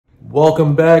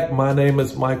Welcome back. My name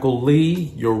is Michael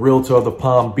Lee, your realtor of the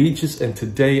Palm Beaches, and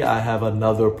today I have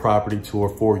another property tour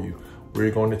for you. We're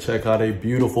going to check out a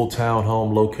beautiful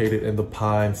townhome located in the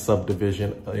Pine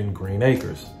subdivision in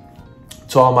Greenacres.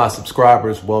 To all my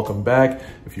subscribers, welcome back.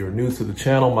 If you're new to the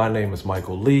channel, my name is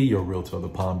Michael Lee, your realtor of the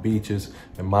Palm Beaches,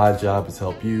 and my job is to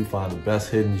help you find the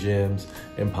best hidden gems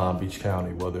in Palm Beach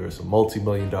County, whether it's a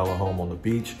multi-million-dollar home on the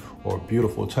beach or a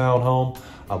beautiful townhome.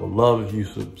 I would love if you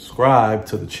subscribe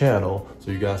to the channel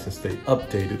so you guys can stay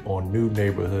updated on new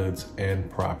neighborhoods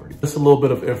and property. Just a little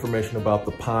bit of information about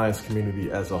the Pines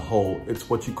community as a whole. It's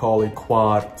what you call a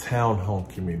quad townhome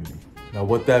community. Now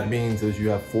what that means is you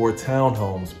have 4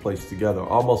 townhomes placed together,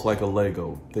 almost like a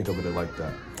Lego. Think of it like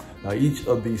that. Now each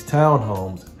of these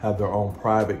townhomes have their own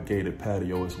private gated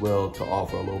patio as well to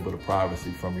offer a little bit of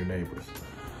privacy from your neighbors.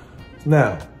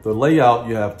 Now, the layout,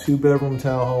 you have 2-bedroom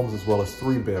townhomes as well as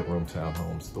 3-bedroom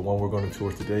townhomes. The one we're going to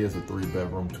tour today is a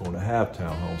 3-bedroom, 2.5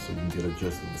 townhome, so you can get a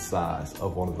gist of the size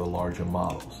of one of the larger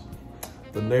models.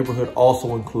 The neighborhood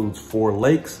also includes 4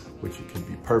 lakes, which can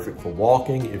be perfect for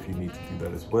walking if you need to do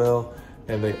that as well.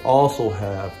 And they also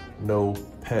have no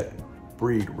pet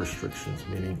breed restrictions,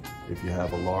 meaning if you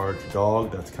have a large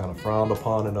dog that's kind of frowned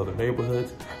upon in other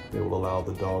neighborhoods, they will allow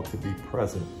the dog to be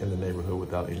present in the neighborhood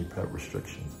without any pet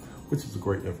restrictions, which is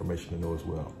great information to know as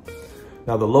well.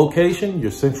 Now the location,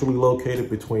 you're centrally located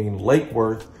between Lake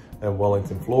Worth and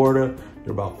Wellington, Florida.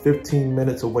 You're about 15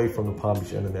 minutes away from the Palm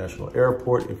Beach International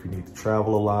Airport. If you need to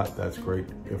travel a lot, that's great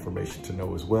information to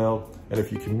know as well. And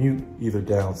if you commute either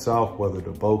down south, whether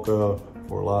to Boca,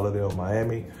 Fort Lauderdale,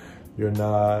 Miami, you're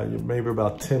maybe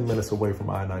about 10 minutes away from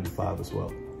I-95 as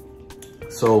well.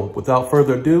 So without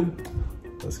further ado,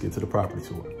 let's get to the property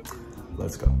tour.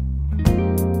 Let's go.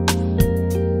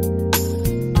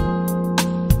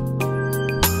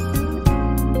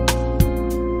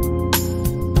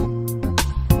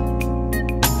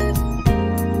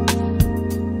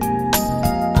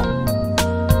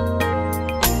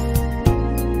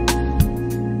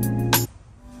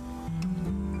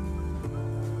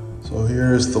 So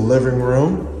here's the living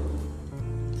room.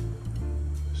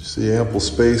 You see ample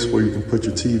space where you can put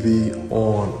your TV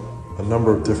on a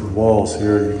number of different walls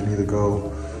here. You can either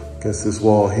go against this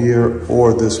wall here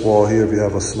or this wall here if you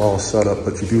have a small setup,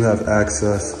 but you do have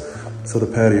access to the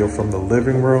patio from the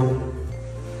living room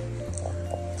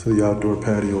to the outdoor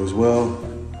patio as well.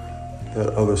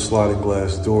 That other sliding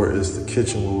glass door is the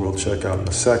kitchen, where we'll check out in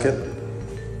a second.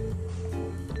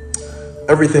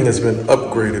 Everything has been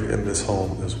upgraded in this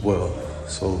home as well.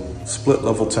 So split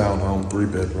level townhome, 3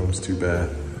 bedrooms, 2 bath.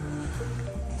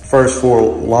 First floor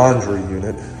laundry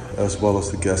unit, as well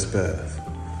as the guest bath.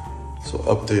 So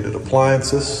updated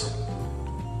appliances,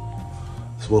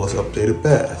 as well as updated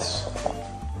baths.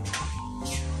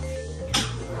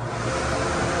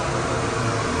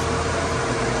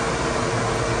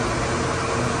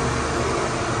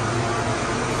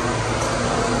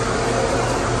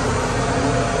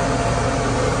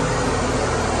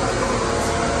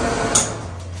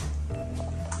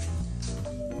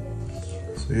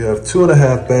 You have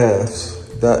 2.5 baths.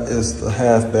 That is the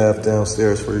half bath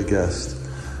downstairs for your guest.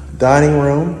 Dining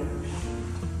room,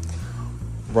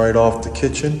 right off the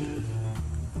kitchen.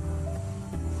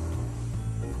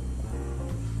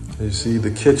 You see the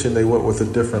kitchen, they went with a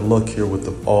different look here with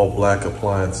the all black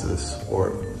appliances.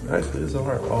 Or actually, these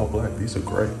aren't all black, these are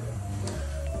gray.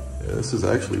 Yeah, this is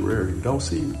actually rare. You don't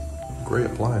see gray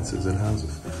appliances in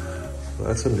houses. So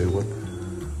that's a new one.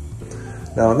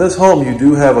 Now in this home, you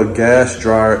do have a gas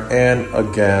dryer and a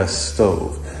gas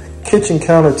stove. Kitchen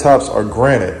countertops are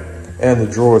granite and the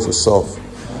drawers are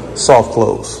soft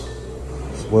close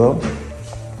as well.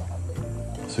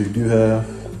 So you do have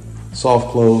soft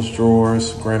close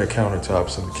drawers, granite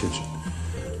countertops in the kitchen.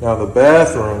 Now the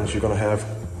bathrooms, you're gonna have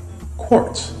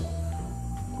quartz,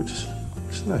 which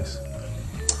is nice.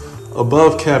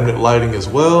 Above cabinet lighting as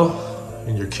well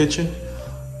in your kitchen.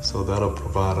 So that'll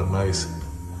provide a nice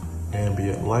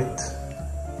ambient light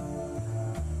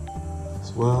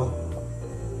as well.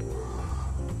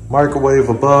 Microwave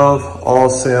above, all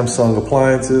Samsung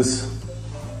appliances.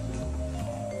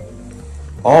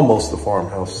 Almost a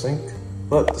farmhouse sink,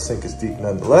 but the sink is deep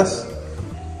nonetheless.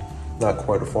 Not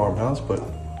quite a farmhouse, but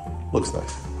looks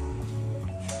nice.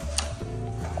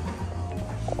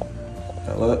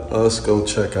 Now let us go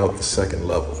check out the second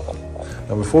level.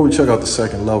 Now before we check out the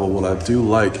second level, what I do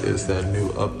like is that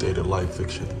new updated light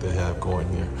fixture that they have going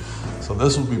here. So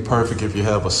this would be perfect if you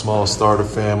have a small starter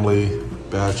family,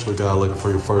 bachelor guy looking for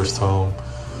your first home.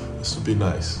 This would be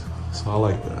nice. So I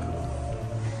like that.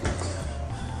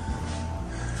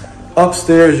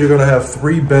 Upstairs, you're gonna have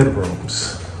 3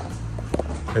 bedrooms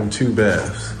and 2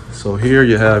 baths. So here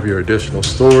you have your additional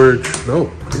storage. You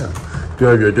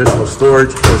have your additional storage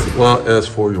as well as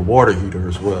for your water heater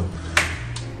as well.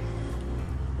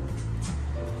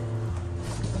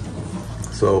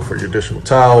 So for your additional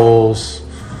towels,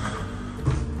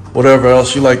 whatever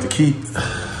else you like to keep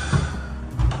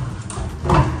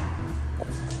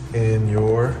in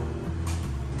your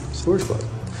storage spot.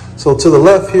 So to the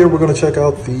left here, we're gonna check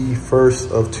out the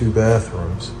first of 2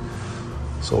 bathrooms.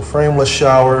 So frameless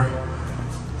shower,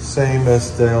 same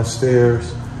as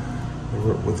downstairs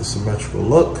with a symmetrical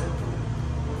look.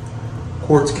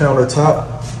 Quartz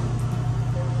countertop,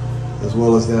 as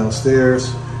well as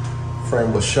downstairs.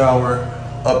 Frameless shower,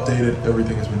 updated,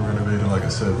 everything has been renovated like I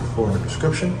said before in the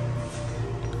description.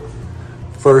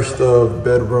 First of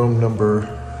bedroom number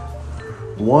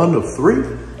 1 of 3.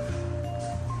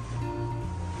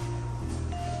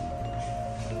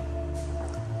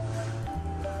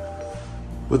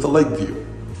 With a lake view.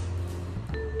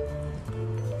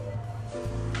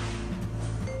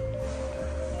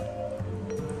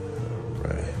 All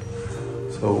right.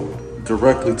 So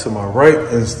directly to my right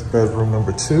is bedroom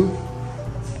number 2.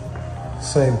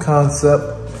 Same concept.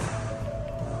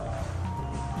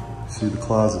 See the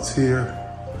closets here.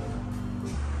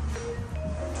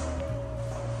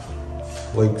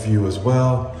 Lake view as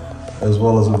well as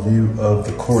a view of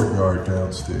the courtyard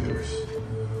downstairs.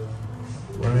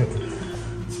 Right.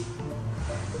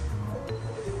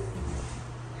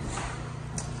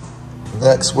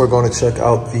 Next, we're going to check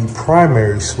out the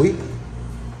primary suite,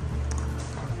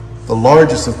 the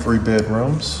largest of 3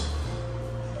 bedrooms.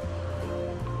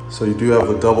 So you do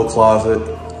have a double closet,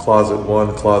 closet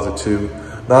 1, closet 2.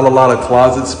 Not a lot of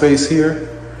closet space here,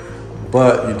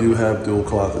 but you do have dual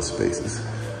closet spaces.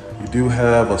 You do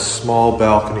have a small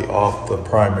balcony off the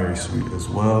primary suite as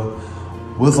well,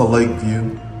 with a lake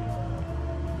view,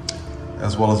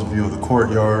 as well as a view of the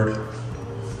courtyard.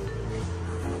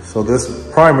 So this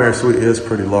primary suite is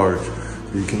pretty large.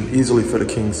 You can easily fit a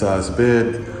king size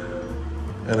bed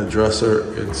and a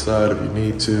dresser inside if you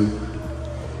need to.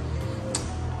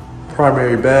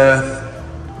 Primary bath,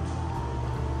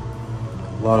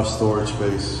 a lot of storage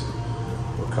space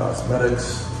for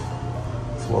cosmetics,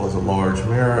 as well as a large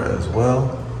mirror as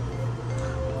well.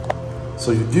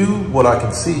 So you do, what I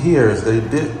can see here is they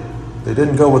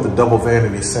didn't go with the double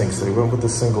vanity sinks. They went with the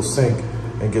single sink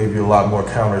and gave you a lot more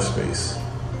counter space.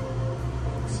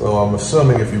 So I'm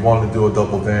assuming if you wanted to do a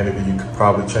double vanity, you could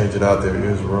probably change it out. There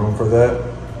is room for that,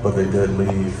 but they did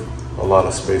leave a lot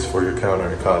of space for your counter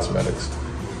and cosmetics.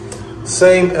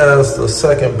 Same as the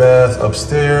second bath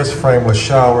upstairs, frameless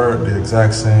shower, the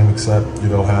exact same, except you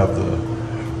don't have the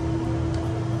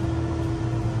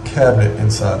cabinet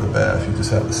inside the bath. You just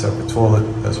have the separate toilet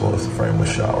as well as the frameless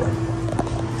shower.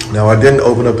 Now I didn't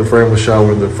open up the frameless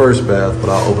shower in the first bath, but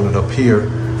I'll open it up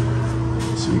here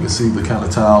so you can see the kind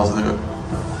of towels there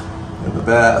in the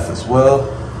bath as well.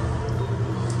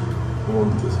 Going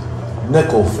with this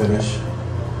nickel finish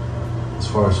as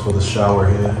far as for the shower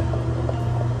here.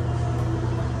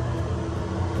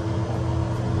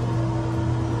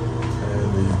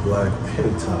 Black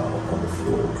penny towel on the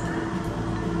floor.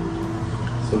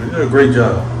 So they did a great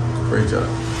job,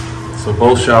 So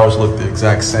both showers look the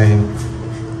exact same.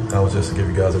 That was just to give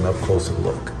you guys an up closer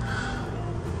look.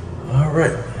 All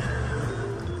right,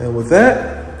 and with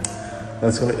that,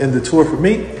 that's gonna end the tour for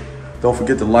me. Don't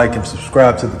forget to like and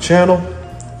subscribe to the channel,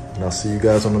 and I'll see you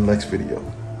guys on the next video.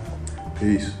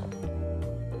 Peace.